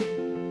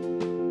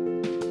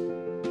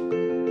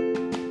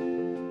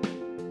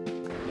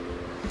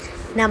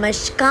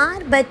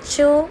नमस्कार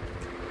बच्चों,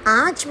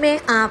 आज मैं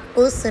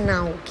आपको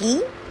सुनाऊंगी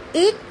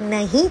एक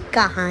नई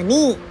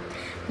कहानी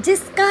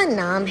जिसका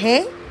नाम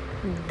है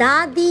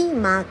दादी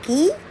माँ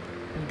की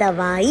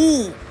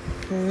दवाई।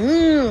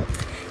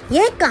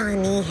 यह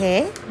कहानी है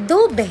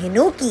दो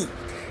बहनों की,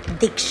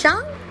 दीक्षा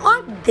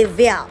और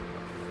दिव्या।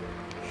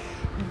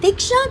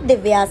 दीक्षा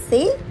दिव्या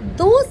से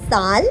 2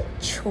 साल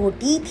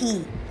छोटी थी,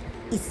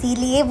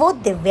 इसीलिए वो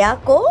दिव्या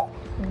को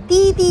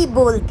दीदी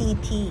बोलती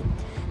थी।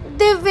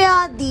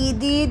 दिव्या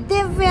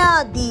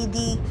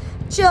दीदी,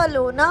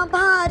 चलो ना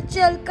बाहर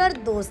चलकर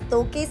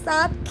दोस्तों के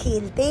साथ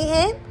खेलते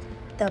हैं।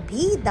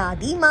 तभी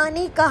दादी माँ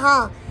ने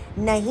कहा,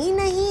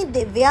 नहीं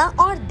दिव्या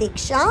और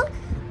दीक्षा,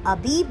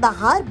 अभी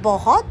बाहर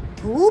बहुत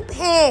धूप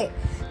है,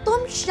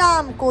 तुम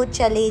शाम को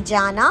चले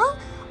जाना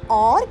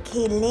और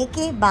खेलने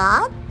के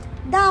बाद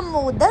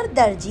दामोदर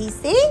दर्जी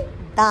से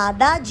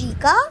दादाजी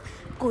का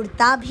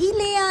कुर्ता भी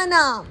ले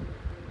आना।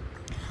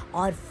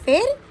 और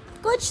फिर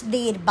कुछ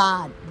देर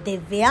बाद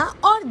दिव्या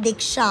और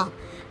दीक्षा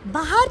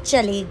बाहर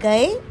चले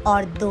गए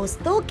और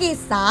दोस्तों के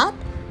साथ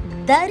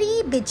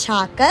दरी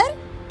बिछाकर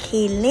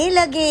खेलने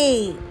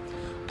लगे।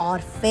 और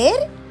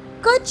फिर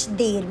कुछ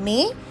देर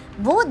में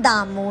वो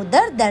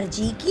दामोदर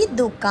दर्जी की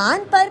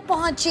दुकान पर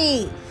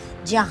पहुंचे,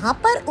 जहां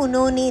पर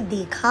उन्होंने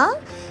देखा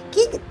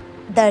कि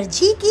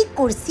दर्जी की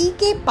कुर्सी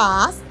के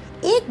पास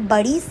एक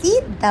बड़ी सी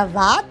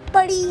दवात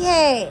पड़ी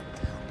है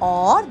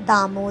और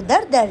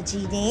दामोदर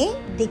दर्जी ने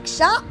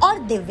दीक्षा और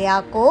दिव्या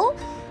को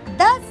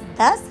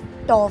 10-10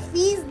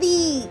 टॉफीज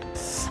दी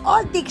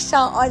और दीक्षा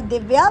और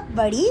दिव्या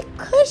बड़ी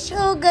खुश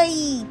हो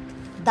गई।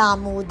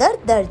 दामोदर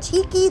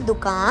दर्जी की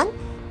दुकान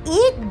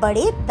एक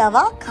बड़े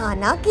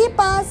दवाखाना के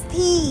पास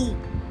थी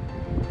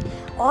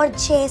और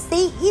जैसे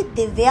ही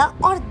दिव्या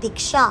और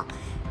दीक्षा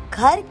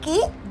घर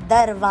के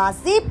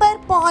दरवाजे पर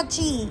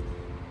पहुंची,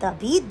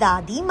 तभी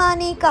दादी माँ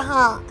ने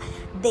कहा,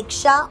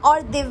 दीक्षा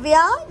और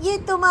दिव्या, ये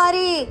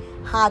तुम्हारे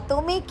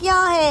हाथों में क्या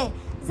है,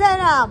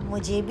 जरा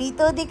मुझे भी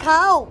तो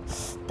दिखाओ।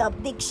 तब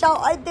दीक्षा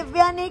और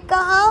दिव्या ने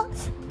कहा,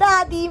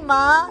 दादी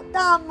माँ,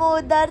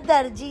 दामोदर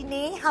दर्जी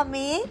ने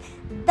हमें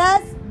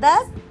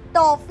 10-10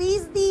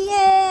 टॉफीज दी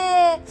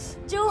है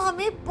जो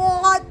हमें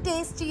बहुत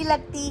टेस्टी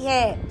लगती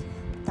है।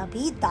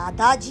 तभी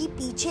दादाजी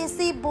पीछे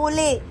से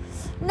बोले,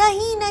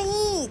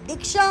 नहीं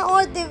दीक्षा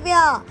और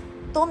दिव्या,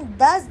 तुम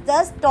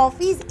 10-10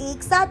 टॉफीज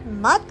एक साथ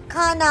मत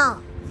खाना,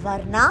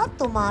 वरना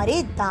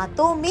तुम्हारे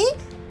दांतों में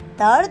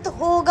दर्द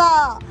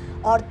होगा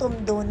और तुम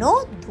दोनों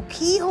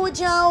दुखी हो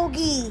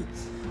जाओगी।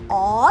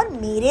 और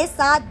मेरे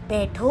साथ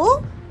बैठो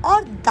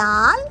और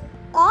दाल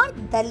और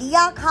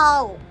दलिया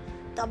खाओ।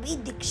 तभी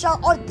दीक्षा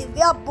और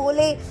दिव्या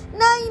बोले,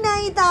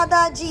 नहीं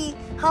दादाजी,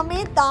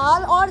 हमें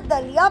दाल और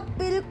दलिया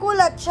बिल्कुल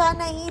अच्छा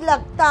नहीं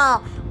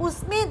लगता,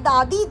 उसमें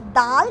दादी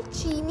दाल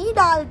चीनी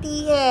डालती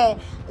है,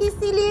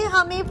 इसीलिए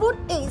हमें वो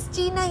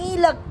टेस्टी नहीं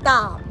लगता।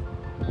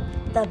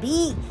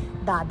 तभी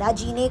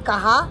दादाजी ने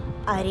कहा,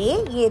 अरे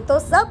ये तो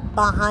सब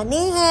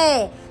बहाने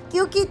हैं,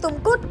 क्योंकि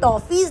तुमको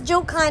टॉफीज जो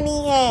खानी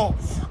है।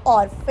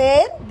 और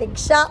फिर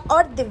दीक्षा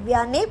और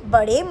दिव्या ने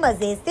बड़े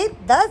मजे से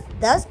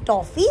 10-10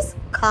 टॉफीज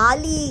खा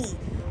ली।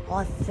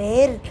 और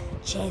फिर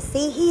जैसे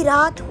ही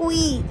रात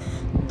हुई,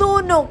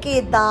 दोनों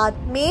के दांत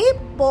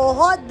में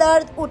बहुत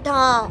दर्द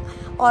उठा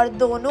और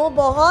दोनों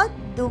बहुत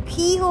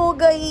दुखी हो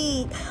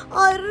गई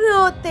और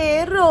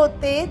रोते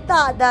रोते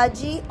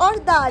दादाजी और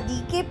दादी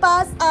के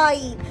पास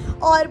आई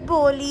और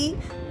बोली,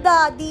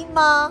 दादी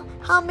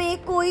माँ,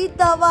 हमें कोई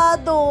दवा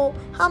दो,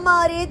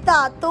 हमारे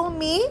दांतों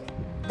में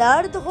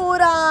दर्द हो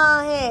रहा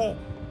है।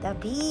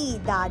 तभी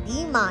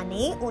दादी माँ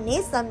ने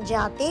उन्हें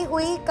समझाते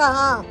हुए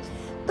कहा,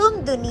 तुम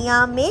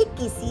दुनिया में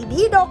किसी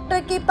भी डॉक्टर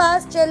के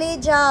पास चले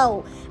जाओ,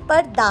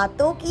 पर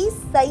दांतों की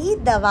सही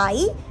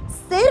दवाई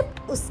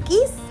सिर्फ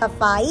उसकी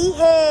सफाई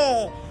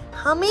है।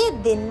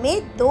 हमें दिन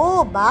में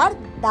 2 बार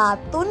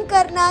दातुन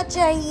करना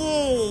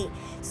चाहिए,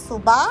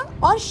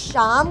 सुबह और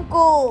शाम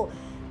को,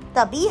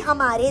 तभी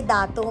हमारे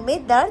दांतों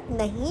में दर्द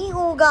नहीं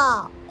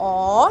होगा।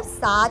 और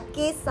साथ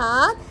के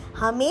साथ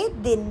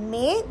हमें दिन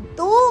में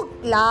 2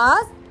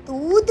 ग्लास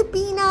दूध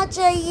पीना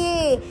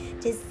चाहिए,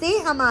 जिससे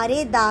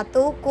हमारे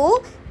दांतों को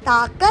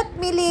ताकत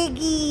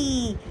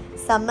मिलेगी।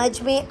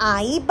 समझ में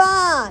आई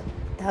बात?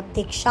 तब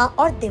दीक्षा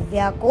और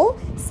दिव्या को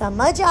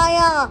समझ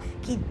आया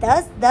कि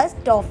 10-10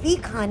 टॉफी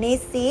खाने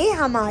से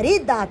हमारे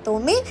दांतों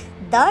में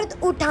दर्द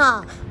उठा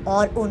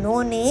और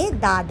उन्होंने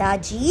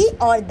दादाजी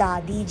और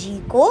दादी जी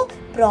को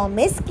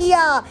प्रॉमिस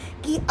किया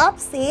कि अब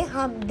से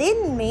हम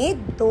दिन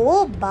में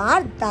 2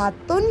 बार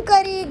दातुन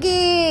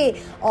करेंगे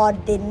और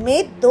दिन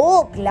में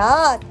 2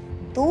 ग्लास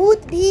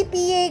दूध भी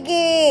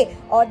पिएंगे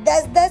और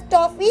 10-10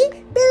 टॉफी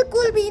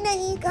बिल्कुल भी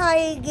नहीं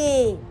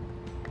खाएंगे।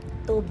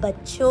 तो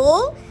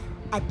बच्चों,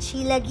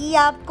 अच्छी लगी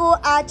आपको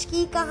आज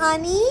की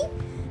कहानी?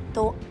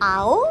 तो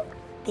आओ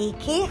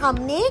देखें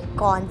हमने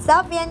कौन सा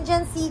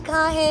व्यंजन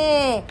सीखा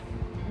है।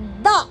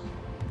 The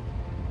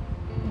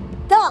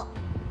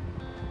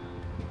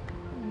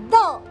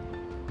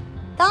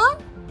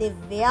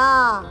Divya,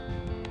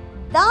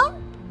 the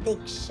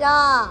Diksha,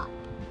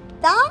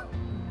 the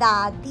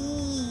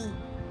दादी,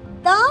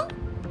 द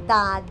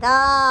दादा,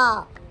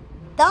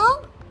 द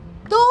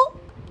दो,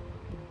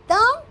 द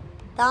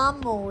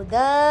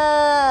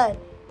दामोदर,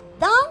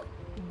 द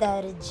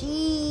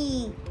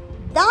दर्जी,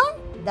 द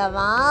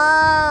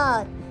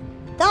दवात,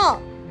 द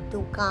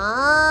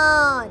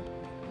दुकान,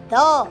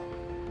 द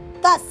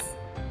दस,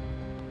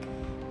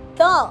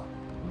 द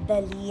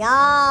दलिया,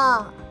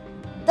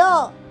 द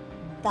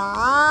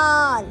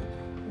दाल,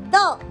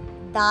 द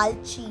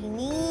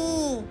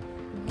दालचीनी,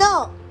 द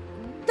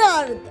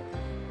दर्द,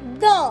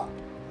 द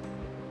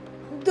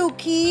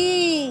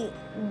दुखी,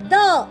 द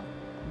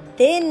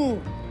दिन,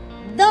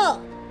 द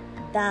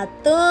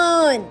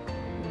दातुन,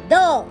 द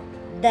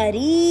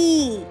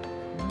दरी,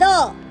 द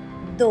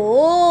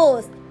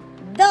दोस्त,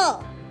 द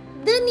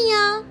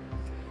दुनिया।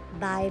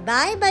 बाय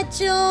बाय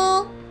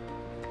बच्चों।